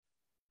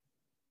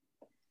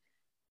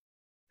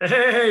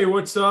Hey,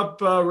 what's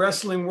up,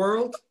 wrestling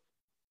world?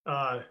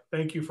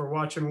 Thank you for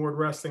watching World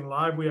Wrestling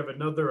Live. We have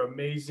another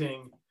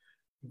amazing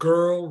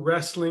girl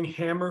wrestling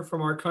hammer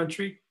from our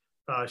country.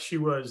 She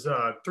was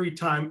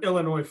three-time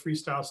Illinois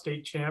Freestyle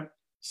State champ,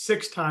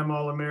 six-time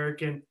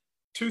All-American,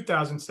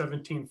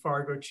 2017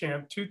 Fargo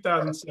champ,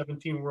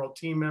 2017 World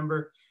Team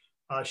member.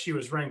 She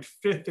was ranked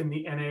fifth in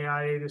the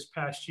NAIA this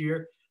past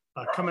year.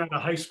 Coming out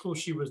of high school,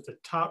 she was the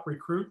top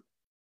recruit,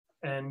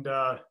 and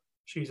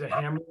she's a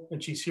hammer,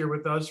 and she's here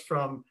with us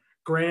from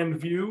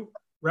Grandview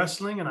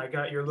Wrestling, and I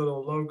got your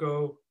little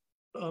logo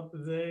up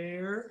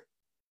there.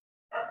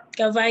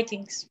 Go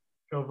Vikings.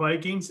 Go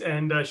Vikings.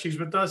 And she's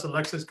with us,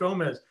 Alexis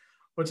Gomez.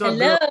 What's up,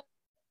 Hello. girl?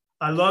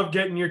 I love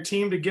getting your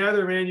team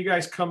together, man. You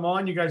guys come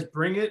on. You guys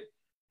bring it.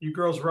 You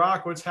girls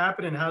rock. What's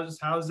happening?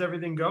 How's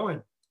everything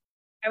going?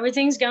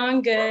 Everything's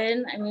going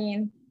good. I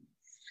mean,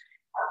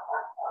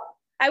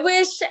 I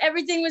wish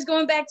everything was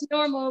going back to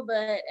normal,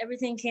 but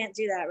everything can't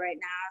do that right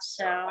now.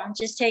 So I'm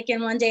just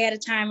taking one day at a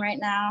time right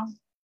now.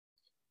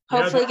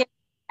 Hopefully get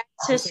back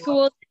to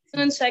school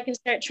soon so I can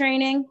start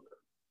training.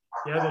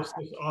 Yeah, this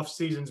off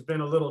season's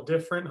been a little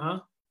different,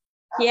 huh?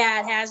 Yeah,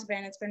 it has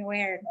been. It's been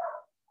weird.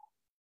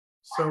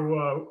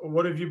 So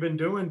what have you been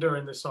doing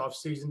during this off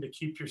season to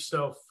keep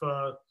yourself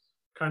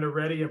kind of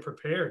ready and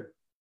prepared?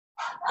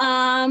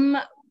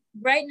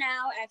 Right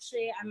now,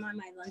 actually, I'm on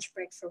my lunch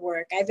break for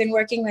work. I've been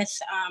working with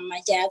my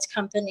dad's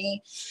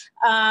company.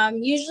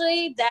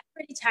 Usually that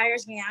pretty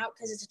tires me out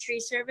because it's a tree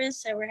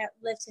service. So we're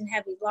lifting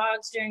heavy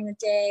logs during the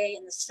day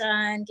in the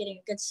sun, getting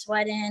a good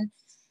sweat in.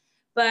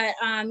 But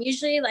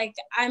usually, like,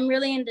 I'm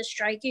really into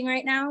striking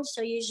right now.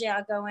 So usually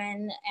I'll go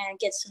in and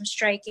get some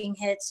striking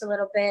hits a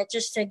little bit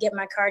just to get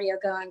my cardio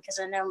going because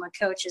I know my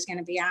coach is going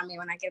to be on me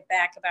when I get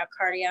back about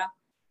cardio.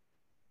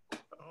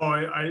 Oh,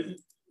 I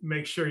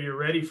make sure you're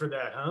ready for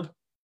that, huh?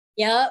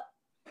 Yep.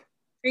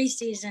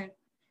 Preseason.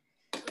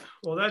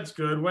 Well, that's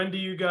good. When do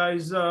you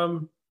guys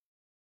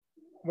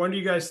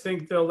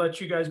think they'll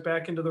let you guys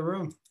back into the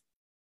room?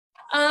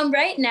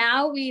 Right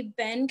now we've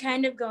been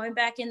kind of going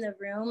back in the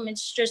room.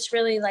 It's just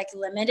really like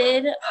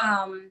limited.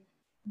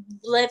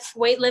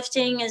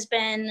 Weightlifting has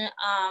been,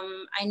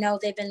 I know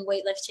they've been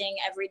weightlifting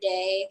every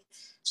day.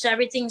 So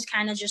everything's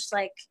kind of just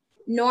like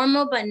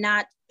normal, but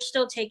not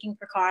still taking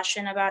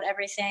precaution about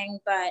everything.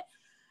 But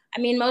I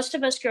mean, most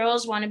of us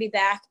girls want to be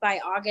back by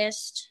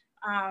August.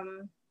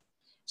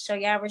 So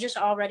yeah, we're just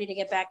all ready to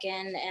get back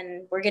in,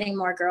 and we're getting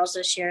more girls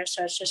this year.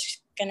 So it's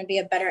just going to be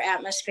a better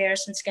atmosphere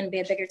since it's going to be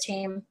a bigger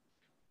team.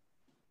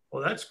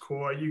 Well, that's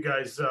cool. Are you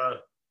guys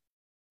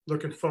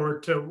looking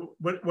forward to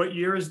what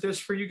year is this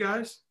for you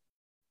guys?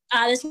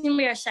 This is going to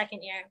be our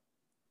second year.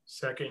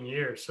 Second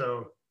year.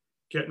 So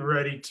getting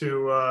ready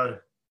to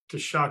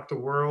shock the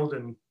world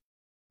and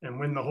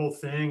win the whole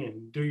thing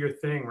and do your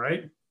thing,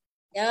 right?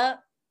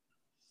 Yep.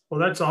 Well,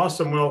 that's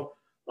awesome. Well,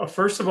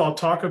 first of all,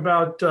 talk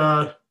about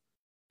why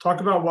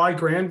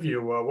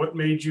Grandview. What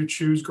made you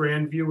choose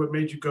Grandview? What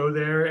made you go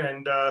there?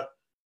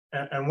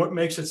 And what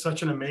makes it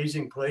such an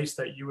amazing place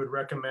that you would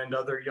recommend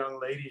other young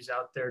ladies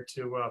out there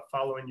to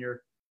follow in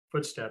your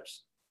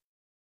footsteps?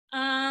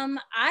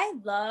 I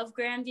love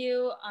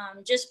Grandview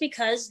just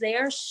because they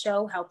are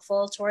so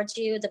helpful towards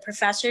you. The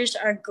professors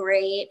are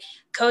great.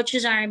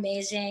 Coaches are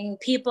amazing.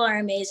 People are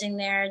amazing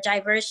there.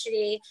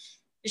 Diversity.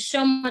 There's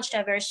so much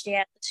diversity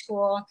at the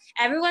school.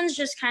 Everyone's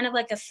just kind of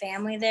like a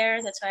family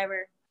there. That's why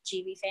we're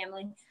GB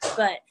family.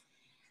 But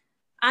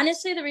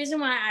honestly, the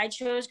reason why I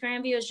chose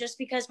Grandview is just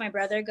because my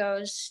brother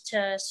goes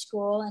to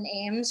school in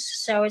Ames.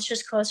 So it's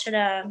just closer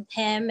to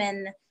him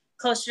and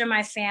closer to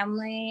my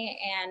family.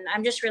 And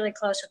I'm just really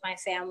close with my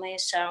family.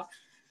 So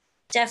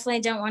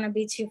definitely don't want to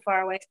be too far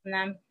away from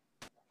them.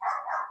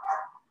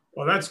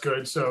 Well, that's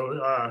good.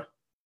 So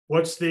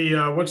what's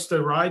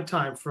the ride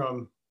time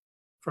from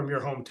your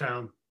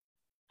hometown?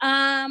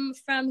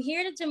 From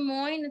here to Des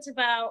Moines, it's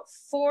about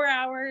 4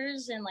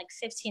 hours and like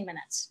 15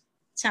 minutes.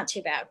 It's not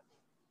too bad.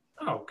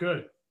 Oh,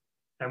 good.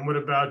 And what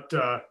about,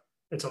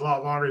 it's a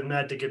lot longer than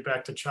that to get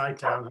back to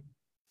Chi-Town?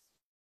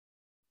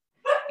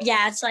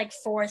 Yeah, it's like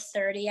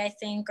 4:30, I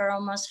think, or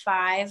almost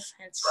 5.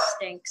 It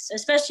stinks,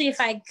 especially if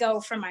I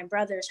go from my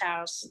brother's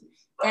house.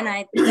 Then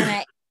I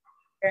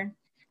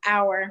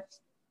hour.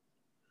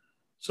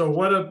 So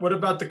what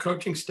about the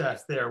coaching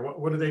staff there?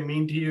 What do they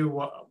mean to you?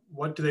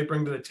 What do they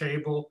bring to the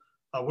table?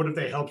 What have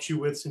they helped you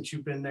with since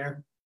you've been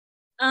there?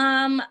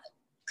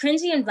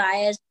 Crinzy and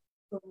Vias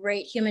are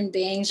great human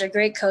beings. Are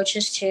great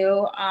coaches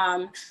too.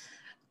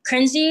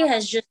 Crinzy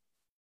has just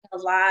a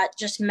lot,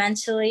 just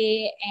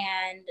mentally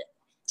and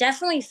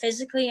definitely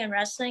physically in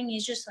wrestling.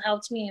 He's just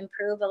helped me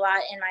improve a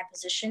lot in my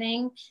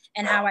positioning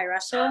and how I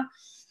wrestle.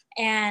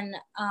 And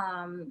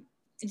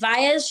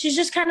Vias, she's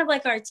just kind of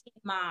like our team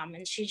mom,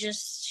 and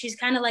she's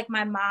kind of like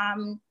my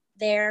mom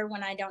there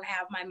when I don't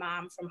have my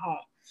mom from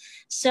home.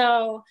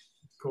 So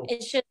cool.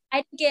 It's just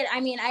I'm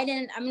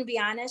gonna be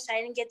honest,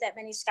 I didn't get that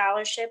many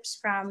scholarships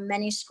from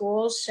many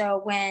schools.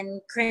 So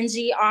when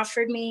Crinzy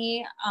offered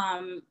me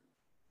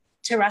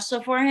to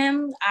wrestle for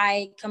him,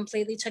 I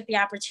completely took the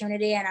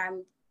opportunity, and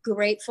I'm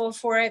grateful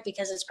for it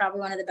because it's probably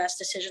one of the best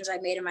decisions I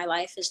made in my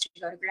life is to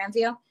go to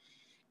Grandview.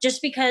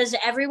 Just because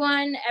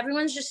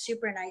everyone's just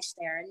super nice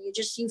there, and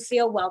you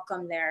feel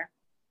welcome there.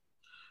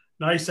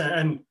 Nice.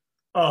 And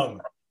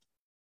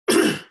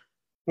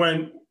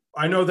when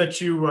I know that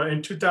you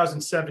in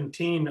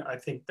 2017, I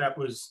think that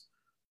was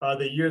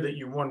the year that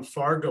you won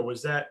Fargo.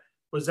 Was that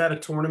a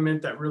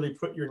tournament that really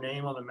put your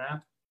name on the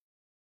map?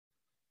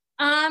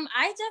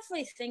 I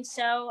definitely think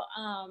so.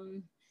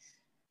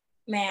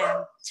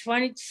 Man,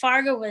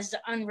 Fargo was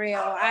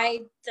unreal.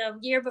 The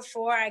year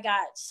before I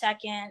got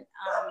second.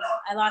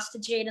 I lost to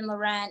Jaden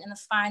Laurent in the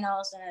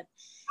finals, and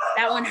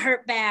that one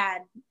hurt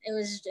bad. It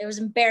was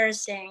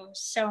embarrassing,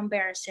 so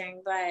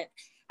embarrassing. But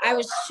I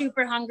was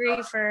super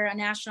hungry for a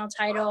national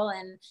title,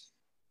 and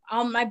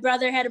my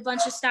brother had a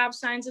bunch of stop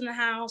signs in the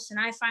house, and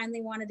I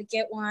finally wanted to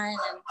get one.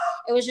 And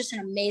it was just an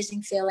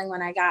amazing feeling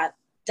when I got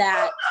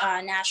that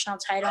national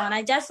title. And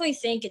I definitely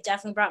think it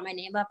definitely brought my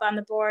name up on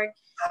the board,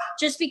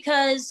 just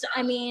because,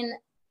 I mean,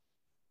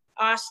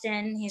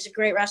 Austin, he's a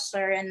great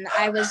wrestler, and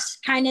I was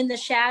kind of in the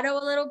shadow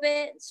a little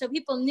bit. So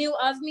people knew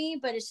of me,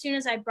 but as soon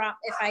as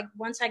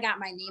once I got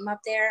my name up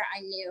there,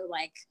 I knew,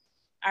 like,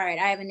 all right,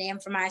 I have a name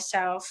for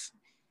myself.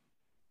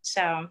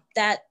 So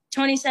that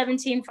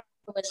 2017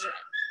 was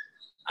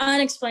an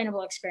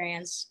unexplainable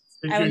experience.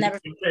 Did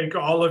you take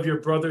all of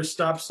your brother's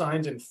stop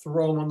signs and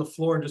throw them on the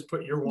floor and just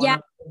put your one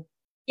up?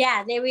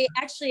 Yeah, we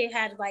actually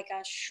had like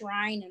a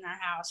shrine in our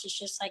house. It's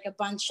just like a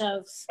bunch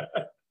of,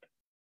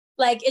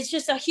 like, it's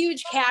just a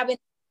huge cabin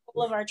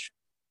full of our trees.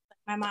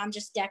 My mom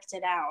just decked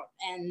it out.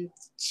 And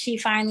she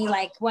finally,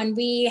 like, when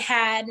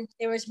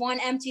there was one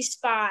empty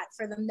spot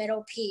for the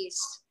middle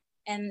piece,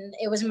 and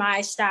it was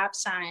my stop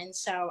sign.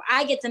 So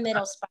I get the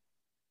middle spot.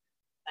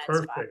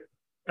 Perfect. Spot.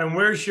 And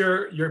where's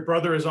your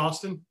brother is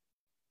Austin?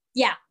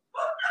 Yeah.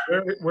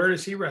 Where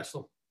does he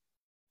wrestle?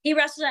 He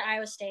wrestles at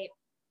Iowa State.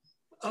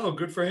 Oh,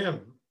 good for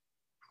him.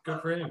 Good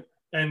for him.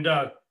 And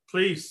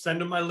please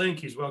send him my link.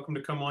 He's welcome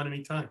to come on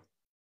anytime.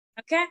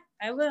 Okay,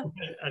 I will.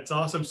 That's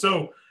awesome.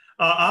 So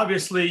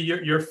obviously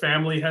your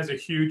family has a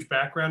huge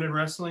background in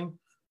wrestling.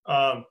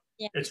 Yeah.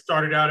 It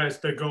started out as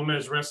the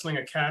Gomez Wrestling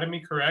Academy,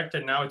 correct?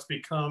 And now it's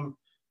become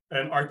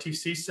an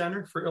RTC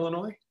center for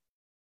Illinois?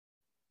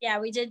 Yeah,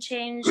 we did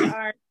change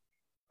our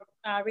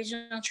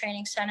regional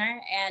training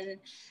center, and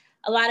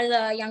a lot of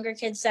the younger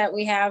kids that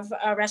we have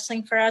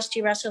wrestling for us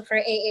do wrestle for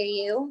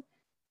AAU.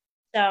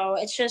 So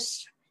it's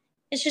just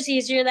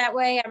easier that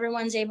way.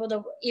 Everyone's able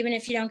to, even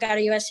if you don't got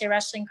a USA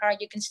Wrestling card,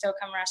 you can still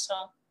come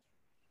wrestle.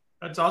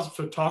 That's awesome.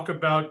 So talk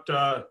about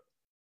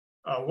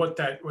what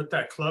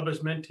that club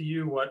has meant to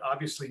you. What,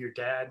 obviously your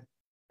dad,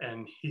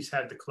 and he's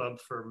had the club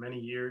for many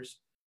years,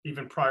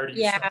 even prior to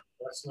you starting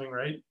wrestling,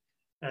 right?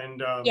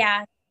 And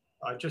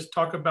just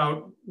talk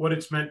about what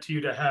it's meant to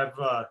you to have,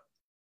 a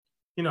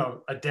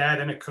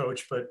dad and a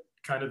coach, but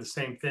kind of the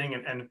same thing.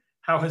 And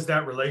how has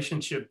that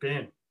relationship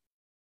been?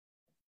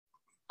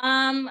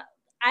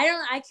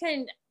 I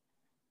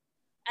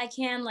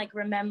can like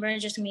remember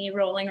just me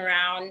rolling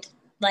around,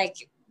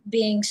 like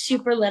being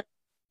super little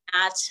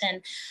mats.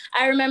 And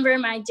I remember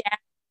my dad,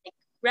 like,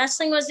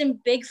 wrestling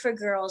wasn't big for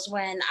girls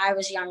when I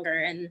was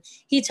younger. And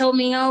he told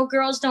me, oh,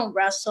 girls don't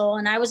wrestle.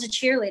 And I was a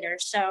cheerleader.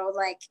 So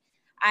like,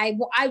 I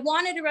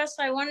wanted to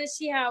wrestle. I wanted to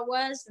see how it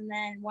was. And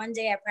then one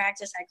day at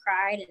practice, I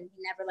cried, and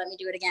he never let me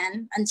do it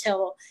again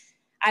until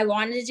I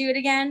wanted to do it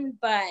again.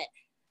 But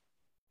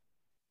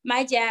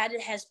my dad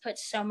has put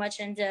so much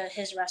into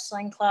his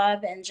wrestling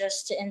club and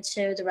just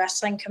into the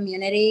wrestling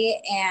community.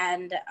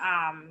 And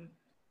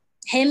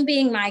him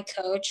being my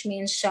coach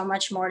means so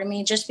much more to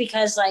me, just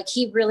because, like,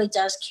 he really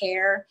does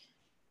care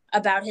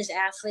about his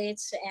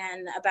athletes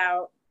and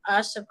about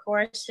us, of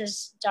course,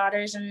 his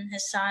daughters and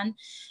his son.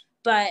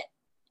 But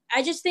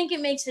I just think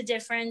it makes a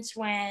difference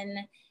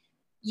when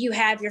you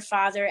have your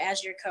father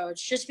as your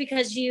coach, just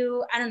because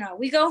I don't know,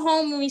 we go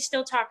home and we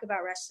still talk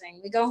about wrestling.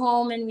 We go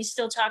home and we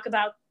still talk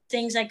about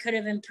things I could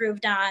have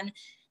improved on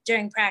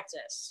during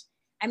practice.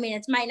 I mean,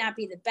 it might not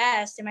be the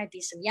best. There might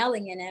be some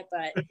yelling in it,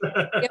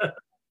 but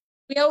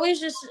we always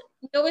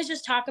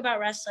just talk about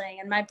wrestling.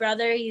 And my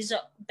brother, he's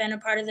been a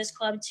part of this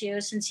club too,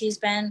 since he's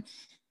been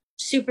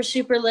super,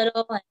 super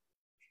little. And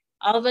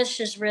all of us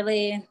just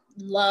really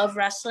love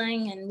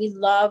wrestling, and we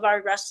love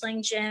our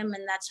wrestling gym.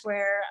 And that's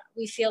where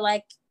we feel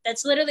like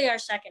that's literally our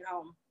second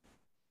home.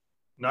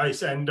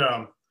 Nice. And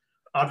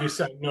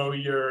obviously, I know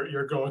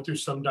you're going through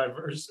some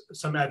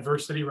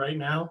adversity right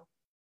now.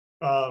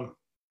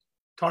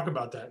 Talk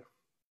about that,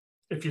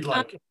 if you'd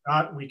like. If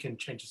not, we can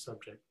change the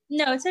subject.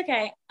 No, it's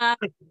okay.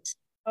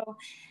 So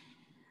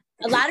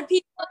a lot of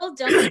people don't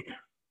think it's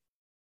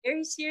a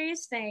very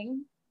serious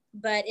thing,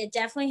 but it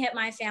definitely hit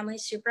my family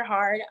super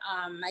hard.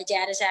 My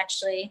dad is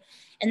actually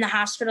in the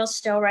hospital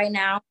still right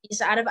now.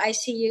 He's out of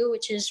ICU,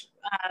 which is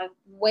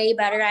way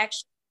better. I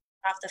actually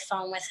got off the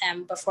phone with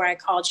him before I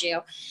called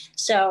you.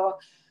 So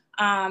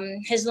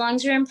his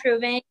lungs are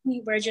improving.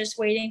 We're just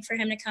waiting for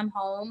him to come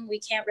home.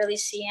 We can't really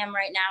see him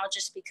right now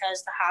just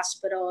because the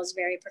hospital is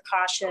very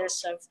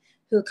precautious of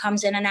who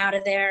comes in and out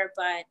of there.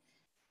 But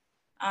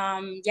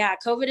Yeah,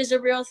 COVID is a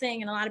real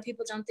thing, and a lot of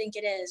people don't think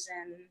it is.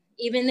 And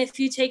even if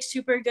you take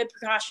super good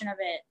precaution of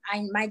it,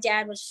 my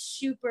dad was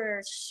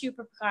super,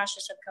 super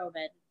precautious of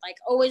COVID, like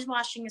always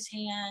washing his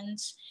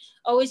hands,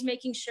 always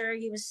making sure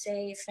he was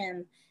safe,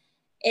 and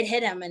it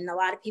hit him. And a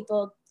lot of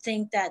people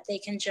think that they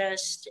can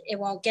just, it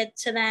won't get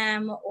to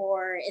them,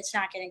 or it's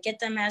not going to get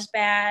them as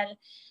bad.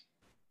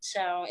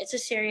 So it's a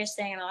serious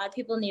thing, and a lot of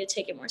people need to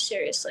take it more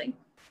seriously.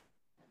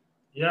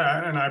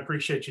 Yeah, and I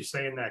appreciate you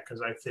saying that,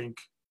 because I think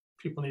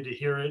people need to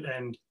hear it.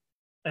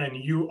 And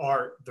you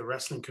are the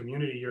wrestling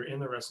community. You're in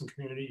the wrestling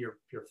community.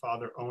 Your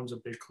father owns a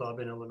big club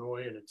in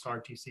Illinois, and it's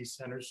RTC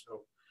Center.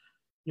 So,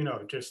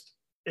 just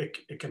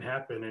it can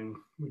happen, and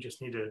we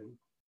just need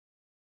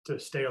to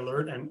stay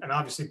alert and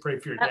obviously pray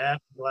for your dad.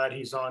 I'm glad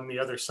he's on the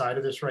other side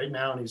of this right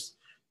now, and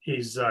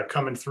he's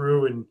coming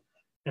through,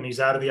 and he's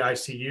out of the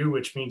ICU,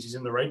 which means he's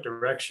in the right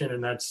direction,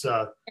 and that's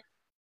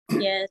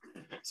Yes.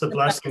 it's a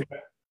blessing.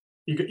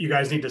 You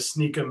guys need to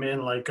sneak him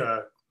in like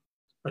a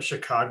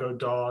Chicago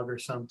dog or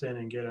something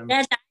and get him.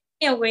 Yeah, I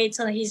can't wait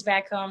till he's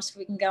back home so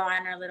we can go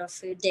on our little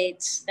food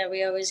dates that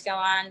we always go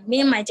on.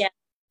 Me and my dad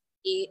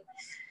eat.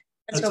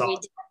 That's what awesome. We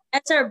do.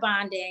 That's our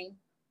bonding.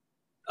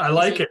 I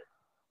like it.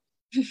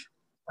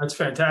 That's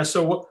fantastic.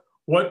 So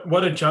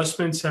what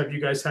adjustments have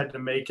you guys had to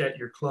make at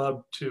your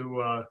club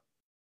to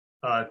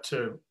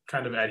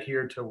kind of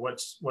adhere to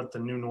what the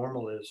new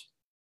normal is?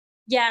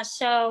 Yeah,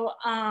 so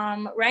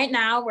right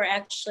now we're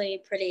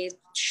actually pretty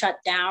shut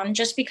down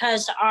just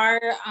because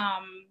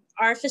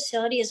our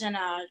facility is in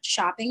a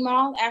shopping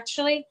mall,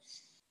 actually.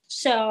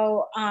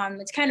 So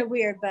it's kind of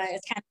weird, but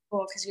it's kind of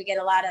cool because we get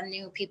a lot of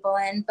new people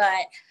in.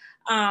 But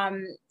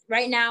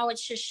right now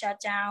it's just shut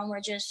down.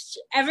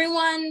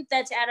 Everyone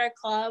that's at our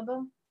club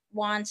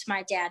wants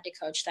my dad to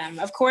coach them.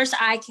 Of course,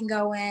 I can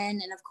go in,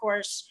 and of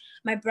course,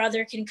 my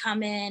brother can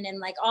come in, and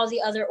like all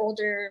the other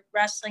older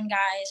wrestling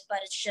guys, but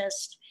it's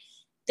just,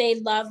 they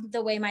love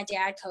the way my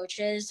dad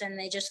coaches, and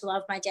they just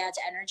love my dad's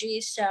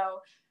energy.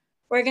 So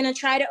we're going to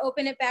try to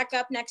open it back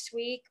up next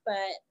week, but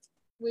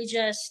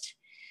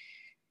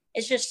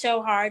it's just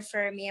so hard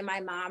for me and my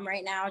mom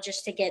right now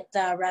just to get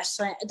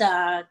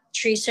the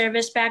tree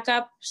service back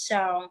up.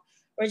 So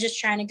we're just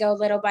trying to go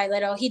little by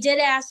little. My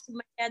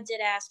dad did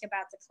ask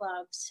about the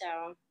club.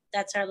 So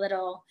that's our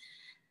little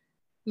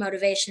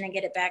motivation to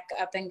get it back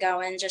up and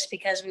going, just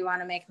because we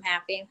want to make him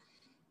happy.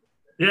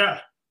 Yeah.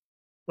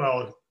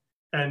 Well,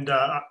 and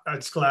I'm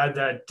glad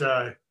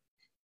that,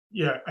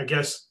 I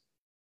guess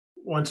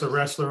once a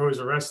wrestler, always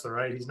a wrestler,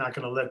 right? He's not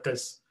going to let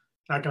this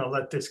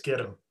get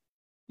him.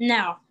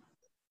 No.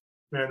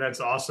 Man, that's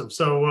awesome.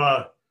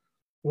 So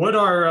what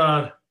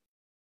are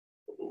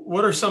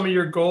some of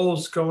your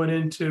goals going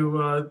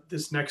into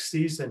this next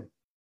season?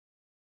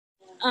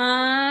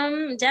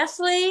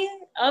 Definitely,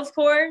 of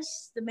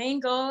course, the main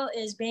goal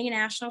is being a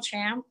national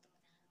champ.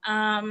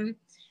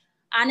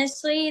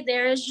 Honestly,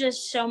 there is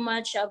just so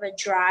much of a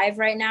drive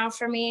right now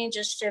for me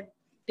just to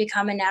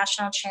become a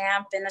national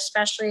champ, and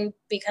especially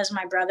because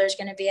my brother's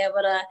going to be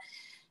able to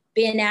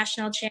be a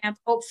national champ,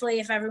 hopefully,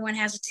 if everyone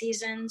has a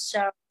season.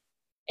 So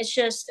it's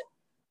just,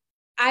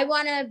 I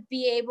want to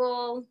be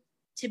able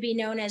to be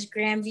known as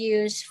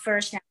Grandview's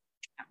first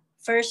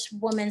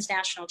women's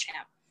national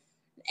champ.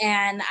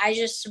 And I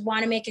just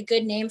want to make a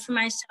good name for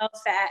myself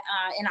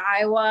in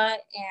Iowa.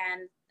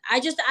 And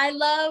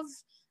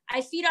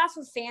I feed off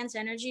of fans'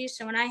 energy.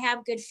 So when I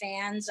have good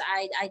fans,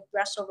 I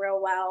wrestle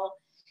real well.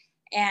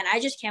 And I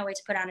just can't wait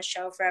to put on a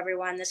show for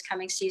everyone this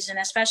coming season,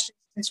 especially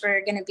since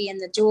we're going to be in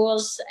the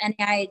duels,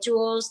 NAIA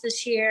duels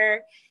this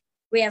year.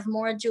 We have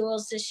more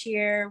duels this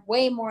year,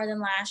 way more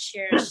than last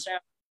year. So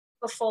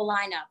a full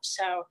lineup.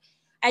 So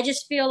I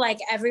just feel like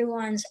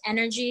everyone's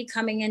energy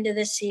coming into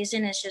this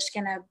season is just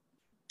going to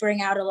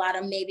bring out a lot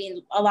of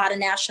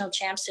national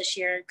champs this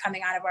year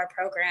coming out of our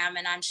program.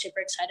 And I'm super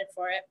excited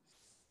for it.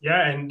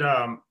 Yeah. And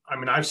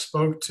I've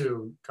spoke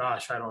to, I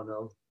don't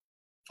know,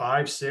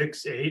 5,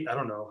 6, 8, I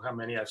don't know how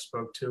many I've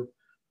spoke to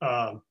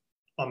on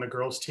the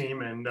girls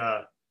team. And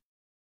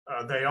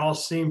they all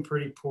seem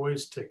pretty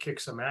poised to kick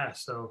some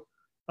ass. So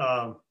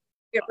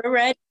we're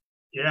ready.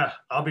 Yeah,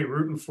 I'll be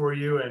rooting for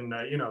you. And,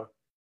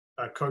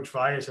 Coach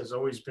Vias has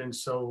always been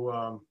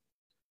so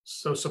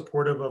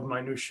supportive of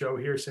my new show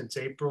here since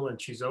April.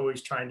 And she's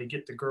always trying to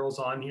get the girls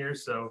on here.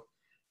 So,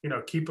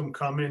 keep them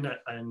coming.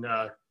 And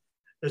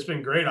it's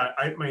been great.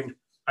 I mean,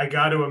 I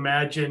got to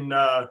imagine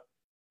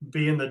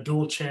being the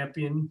dual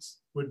champions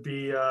would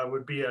be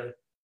a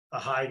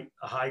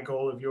high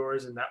goal of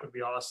yours, and that would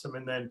be awesome.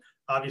 And then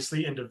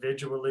obviously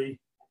individually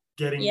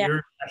getting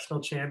your national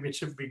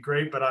championship would be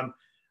great. But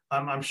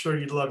I'm sure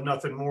you'd love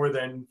nothing more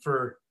than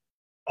for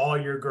all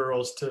your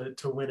girls to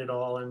win it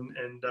all and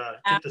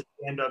get to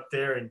stand up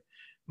there. And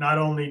not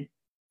only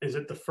is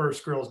it the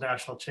first girls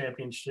national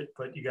championship,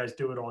 but you guys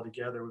do it all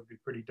together would be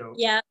pretty dope.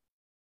 Yeah.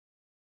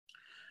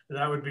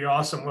 That would be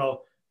awesome.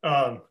 Well,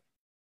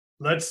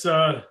 let's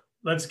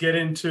get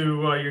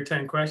into your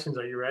 10 questions.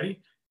 Are you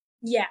ready?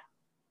 Yeah.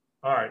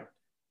 All right.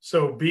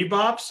 So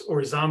Bebops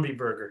or Zombie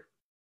Burger?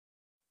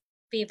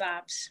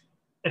 Bebops.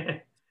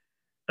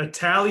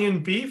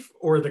 Italian beef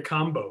or the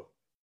combo?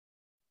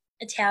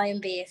 Italian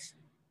beef.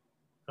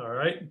 All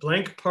right.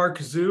 Blank Park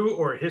Zoo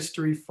or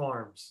History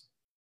Farms?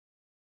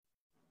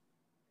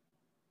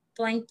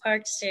 Blank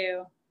Park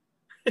Zoo.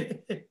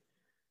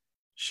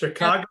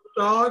 Chicago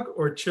dog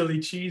or chili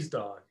cheese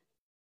dog?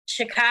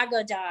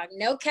 Chicago dog.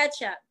 No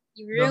ketchup.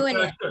 You No ruin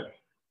it. ketchup.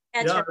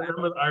 Yeah,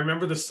 Ketchup. I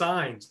remember the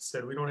signs that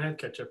said we don't have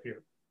ketchup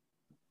here.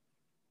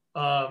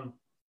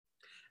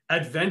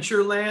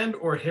 Adventureland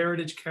or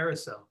Heritage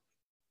Carousel?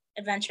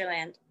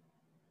 Adventureland.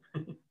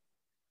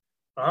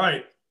 All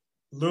right.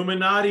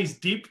 Illuminati's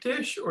deep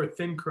dish or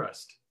thin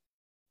crust?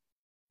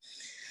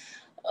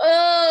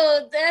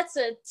 Oh, that's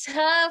a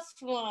tough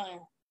one.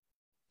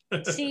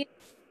 See,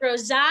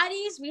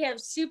 Rosati's, we have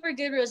super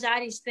good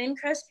Rosati's thin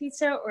crust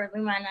pizza or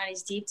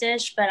Illuminati's deep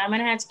dish, but I'm going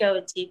to have to go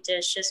with deep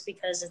dish just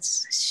because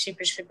it's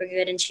super, super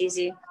good and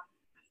cheesy.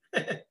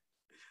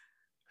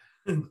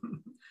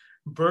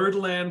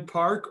 Birdland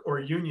Park or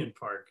Union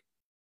Park?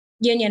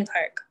 Union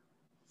Park.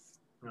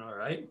 All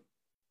right.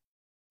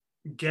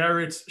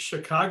 Garrett's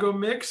Chicago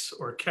Mix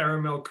or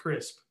Caramel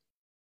Crisp?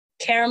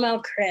 Caramel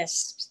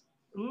crisps.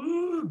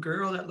 Ooh,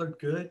 girl, that looked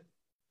good.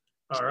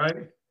 All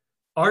right.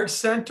 Art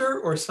Center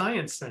or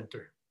Science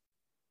Center?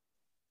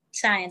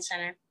 Science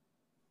Center.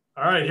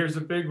 All right, here's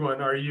a big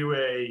one. Are you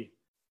a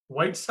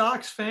White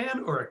Sox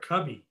fan or a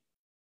Cubby?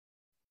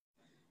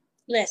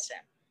 Listen,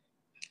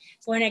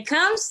 when it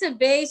comes to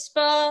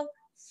baseball,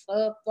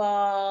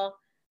 football,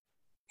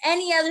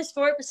 any other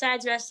sport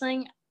besides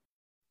wrestling,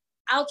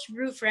 I'll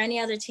root for any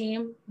other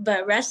team,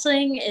 but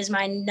wrestling is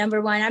my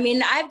number one. I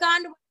mean, I've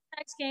gone to White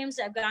Sox games,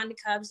 I've gone to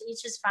Cubs,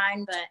 each is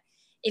fine, but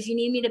if you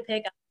need me to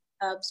pick up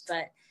Cubs,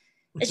 but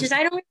it's just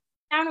I don't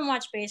sit down and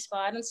watch baseball.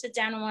 I don't sit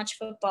down and watch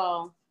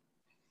football.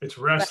 It's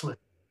wrestling.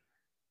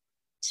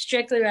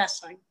 Strictly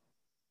wrestling.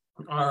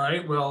 All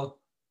right, well,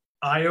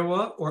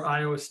 Iowa or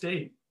Iowa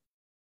State?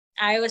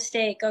 Iowa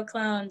State, go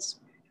Clones.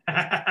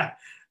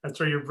 That's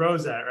where your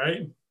bro's at,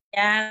 right?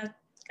 Yeah,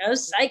 go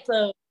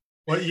Cyclones.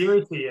 What year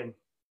is he in?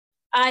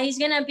 He's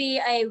going to be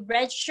a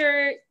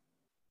redshirt.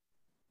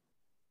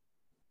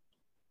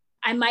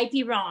 I might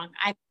be wrong.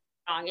 I'm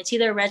wrong. It's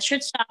either a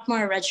redshirt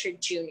sophomore or a redshirt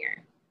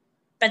junior.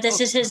 But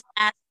this is his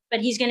last,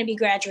 but he's going to be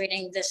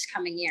graduating this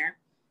coming year.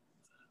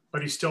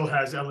 But he still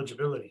has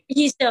eligibility.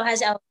 He still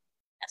has eligibility,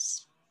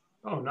 yes.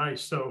 Oh,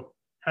 nice. So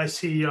has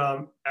he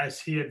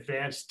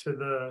advanced to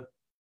the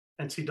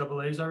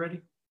NCAAs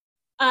already?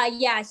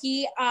 Yeah,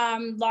 he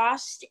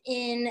lost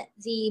in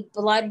the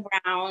blood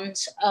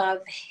rounds of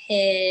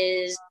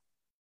his,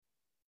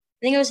 I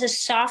think it was his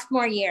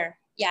sophomore year.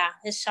 Yeah,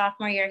 his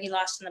sophomore year, he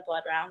lost in the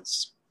blood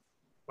rounds.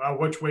 Wow,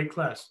 which weight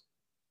class?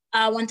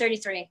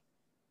 133.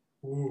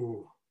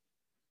 Ooh.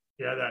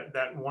 Yeah,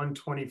 that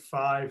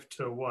 125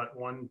 to what?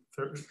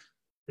 130?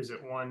 Is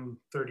it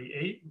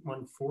 138,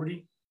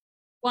 140?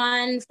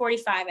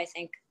 145, I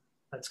think.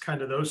 That's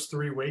kind of, those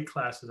three weight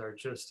classes are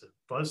just a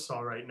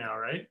buzzsaw right now,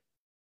 right?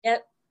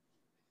 Yep.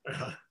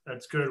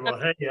 That's good. Well,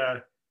 hey,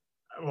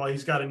 well,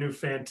 he's got a new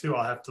fan too.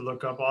 I'll have to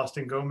look up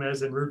Austin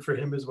Gomez and root for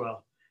him as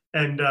well.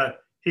 And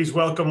he's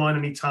welcome on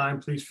any time.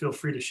 Please feel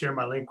free to share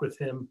my link with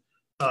him.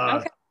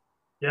 Okay.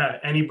 Yeah,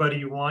 anybody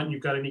you want.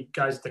 You've got any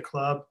guys at the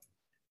club.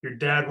 Your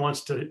dad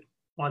wants to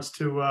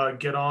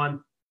get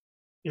on.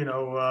 You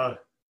know,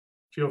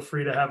 feel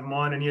free to have him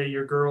on. Any of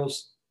your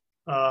girls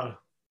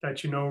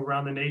that you know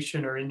around the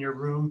nation or in your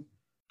room,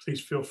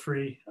 please feel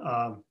free.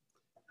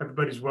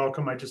 Everybody's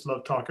welcome. I just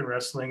love talking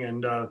wrestling,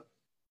 and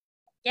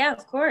yeah,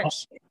 of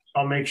course.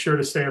 I'll make sure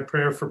to say a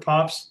prayer for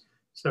Pops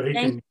so he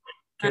can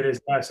get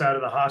his ass out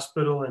of the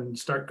hospital and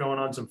start going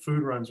on some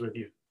food runs with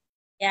you.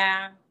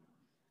 Yeah.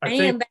 I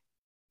think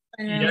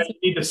you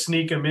need to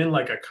sneak him in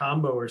like a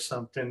combo or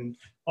something,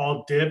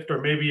 all dipped,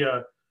 or maybe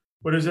a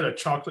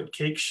chocolate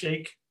cake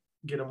shake.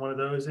 Get him one of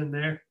those in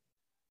there.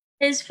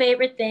 His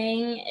favorite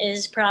thing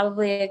is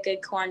probably a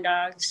good corn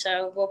dog.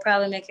 So we'll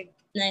probably make a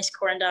nice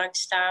corn dog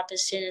stop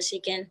as soon as he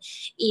can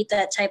eat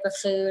that type of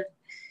food.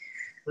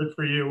 Good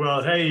for you.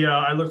 Well, hey,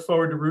 I look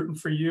forward to rooting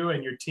for you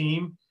and your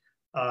team,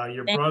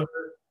 your brother,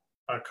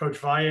 Coach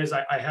Valles.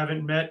 I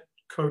haven't met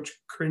Coach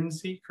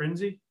Crinzy.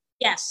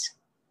 Yes,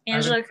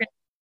 Angelo Crinzy.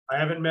 I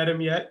haven't met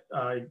him yet,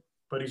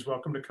 but he's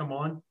welcome to come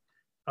on.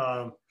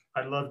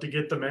 I'd love to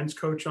get the men's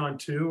coach on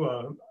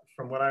too.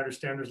 From what I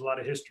understand, there's a lot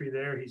of history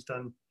there. He's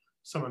done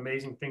some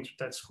amazing things with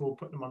that school,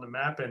 putting them on the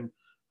map. And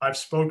I've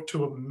spoke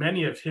to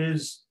many of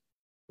his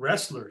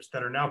wrestlers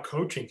that are now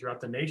coaching throughout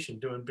the nation,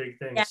 doing big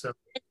things. Yeah. So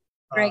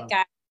great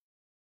guy.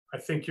 I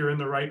think you're in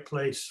the right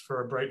place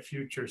for a bright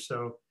future.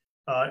 So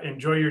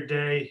enjoy your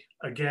day.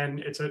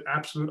 Again, it's an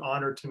absolute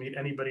honor to meet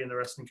anybody in the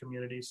wrestling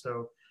community.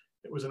 So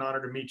it was an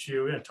honor to meet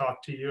you and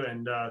talk to you.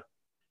 And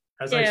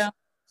as I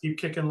keep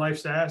kicking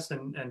life's ass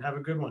and have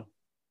a good one.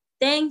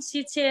 Thanks,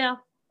 you too.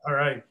 All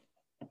right.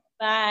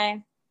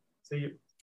 Bye. See you.